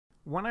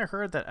When I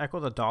heard that Echo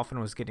the Dolphin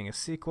was getting a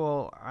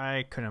sequel,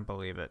 I couldn't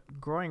believe it.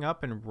 Growing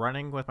up and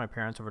running with my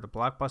parents over to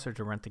Blockbuster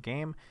to rent the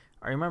game,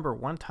 I remember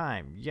one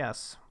time,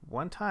 yes,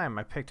 one time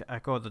I picked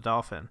Echo the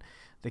Dolphin.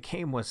 The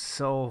game was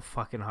so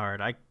fucking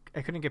hard. I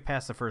couldn't get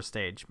past the first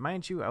stage.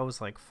 Mind you, I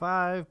was like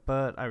 5,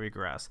 but I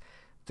regress.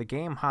 The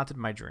game haunted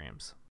my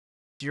dreams.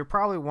 You're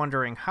probably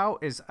wondering, how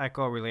is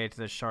Echo related to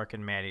the shark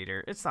in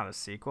Maneater? It's not a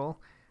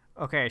sequel.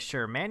 Okay,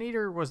 sure,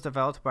 Maneater was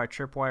developed by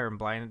Tripwire and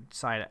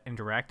Blindside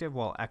Interactive,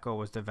 while Echo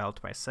was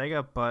developed by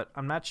Sega, but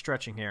I'm not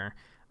stretching here.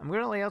 I'm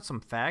going to lay out some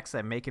facts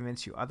that may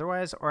convince you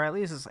otherwise, or at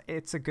least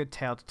it's a good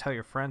tale to tell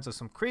your friends of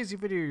some crazy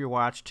video you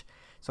watched,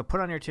 so put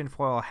on your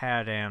tinfoil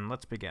hat and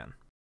let's begin.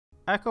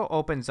 Echo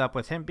opens up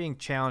with him being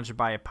challenged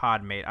by a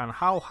podmate on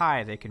how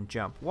high they can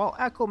jump. While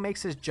Echo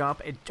makes his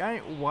jump, a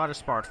giant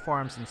waterspout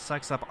forms and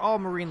sucks up all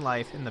marine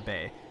life in the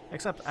bay,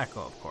 except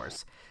Echo, of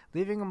course,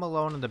 leaving him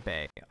alone in the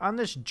bay. On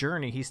this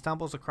journey, he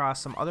stumbles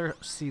across some other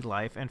sea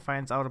life and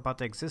finds out about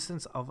the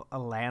existence of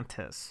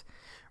Atlantis,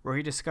 where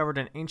he discovered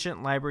an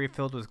ancient library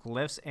filled with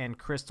glyphs and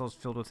crystals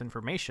filled with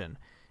information.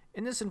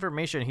 In this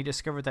information, he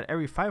discovered that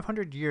every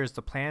 500 years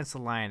the planets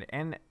aligned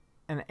and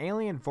an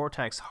alien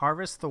vortex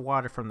harvests the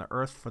water from the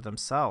earth for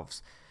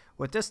themselves.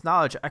 With this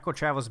knowledge, Echo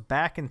travels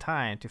back in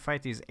time to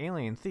fight these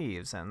alien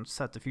thieves and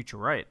set the future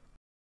right.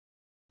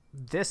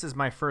 This is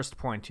my first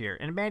point here.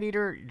 In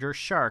Maneater, your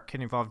shark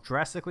can evolve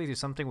drastically to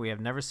something we have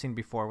never seen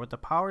before, with the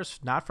powers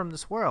not from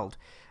this world.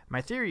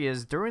 My theory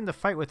is, during the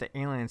fight with the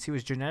aliens, he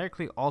was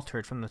genetically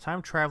altered from the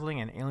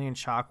time-traveling and alien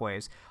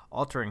shockwaves,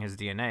 altering his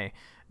DNA.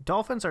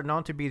 Dolphins are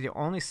known to be the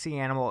only sea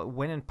animal that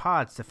went in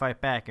pods to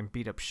fight back and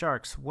beat up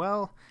sharks.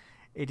 Well,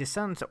 a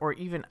descendant, or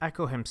even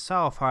Echo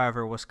himself,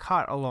 however, was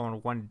caught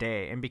alone one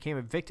day and became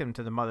a victim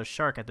to the mother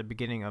shark at the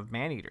beginning of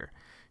Maneater.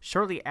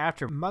 Shortly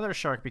after, Mother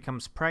Shark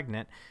becomes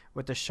pregnant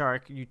with the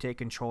shark you take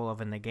control of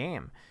in the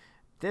game.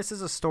 This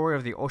is a story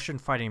of the ocean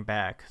fighting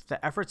back.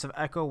 The efforts of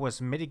Echo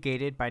was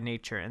mitigated by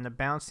nature, and the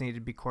balance needed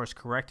to be course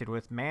corrected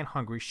with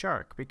man-hungry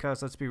shark,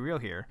 because let's be real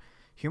here,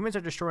 humans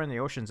are destroying the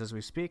oceans as we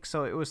speak,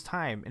 so it was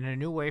time in a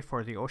new way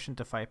for the ocean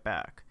to fight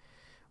back.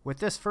 With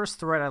this first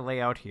thread I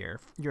lay out here,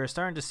 you're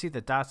starting to see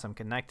the dots I'm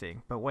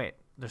connecting, but wait,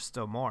 there's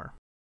still more.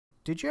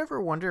 Did you ever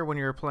wonder when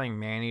you were playing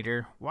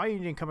Maneater why you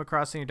didn't come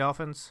across any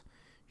dolphins?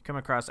 You come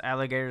across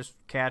alligators,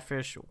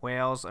 catfish,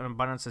 whales, and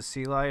abundance of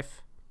sea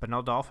life, but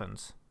no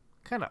dolphins.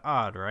 Kinda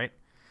odd, right?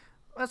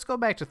 Let's go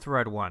back to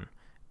thread 1.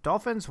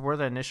 Dolphins were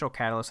the initial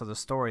catalyst of the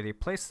story. They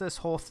placed this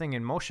whole thing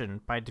in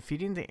motion by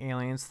defeating the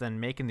aliens, then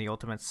making the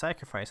ultimate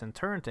sacrifice in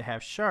turn to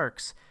have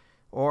sharks,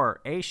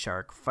 or a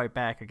shark, fight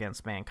back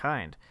against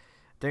mankind.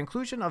 The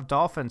inclusion of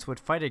dolphins would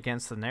fight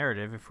against the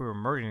narrative if we were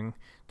murdering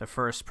the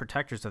first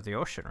protectors of the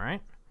ocean,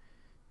 right?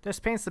 This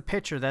paints the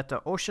picture that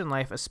the ocean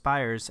life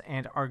aspires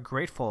and are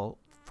grateful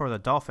for the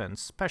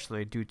dolphins,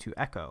 especially due to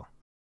Echo.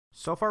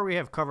 So far we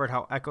have covered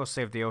how Echo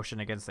saved the ocean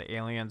against the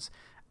aliens,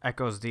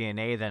 Echo's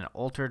DNA then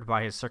altered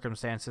by his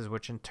circumstances,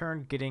 which in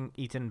turn getting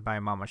eaten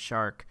by Mama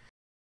Shark,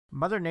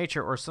 Mother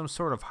Nature or some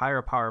sort of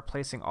higher power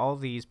placing all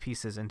these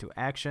pieces into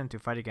action to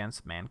fight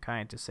against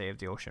mankind to save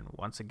the ocean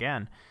once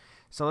again.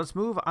 So let's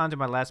move on to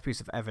my last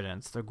piece of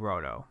evidence, the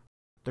grotto.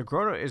 The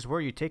grotto is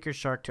where you take your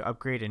shark to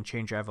upgrade and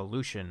change your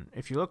evolution.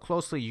 If you look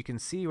closely, you can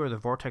see where the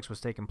vortex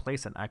was taking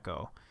place in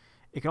Echo.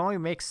 It can only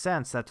make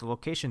sense that the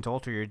location to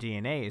alter your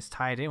DNA is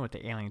tied in with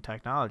the alien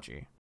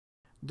technology.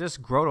 This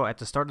grotto at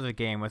the start of the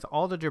game with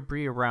all the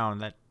debris around,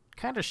 that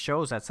kind of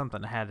shows that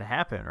something had to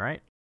happen,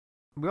 right?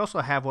 We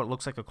also have what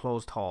looks like a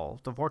closed hall,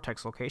 the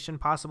vortex location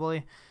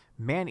possibly.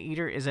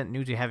 Maneater isn't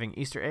new to having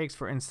Easter eggs.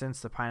 For instance,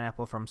 the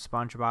pineapple from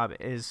SpongeBob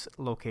is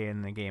located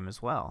in the game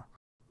as well.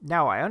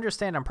 Now, I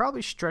understand I'm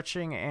probably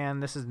stretching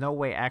and this is no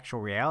way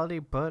actual reality,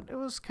 but it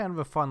was kind of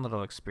a fun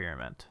little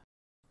experiment.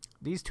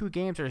 These two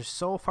games are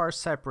so far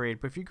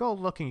separated, but if you go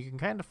looking, you can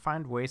kind of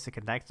find ways to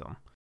connect them.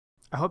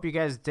 I hope you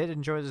guys did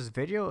enjoy this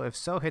video. If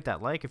so, hit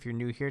that like. If you're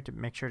new here, to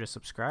make sure to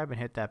subscribe and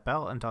hit that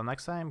bell. Until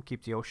next time,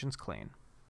 keep the oceans clean.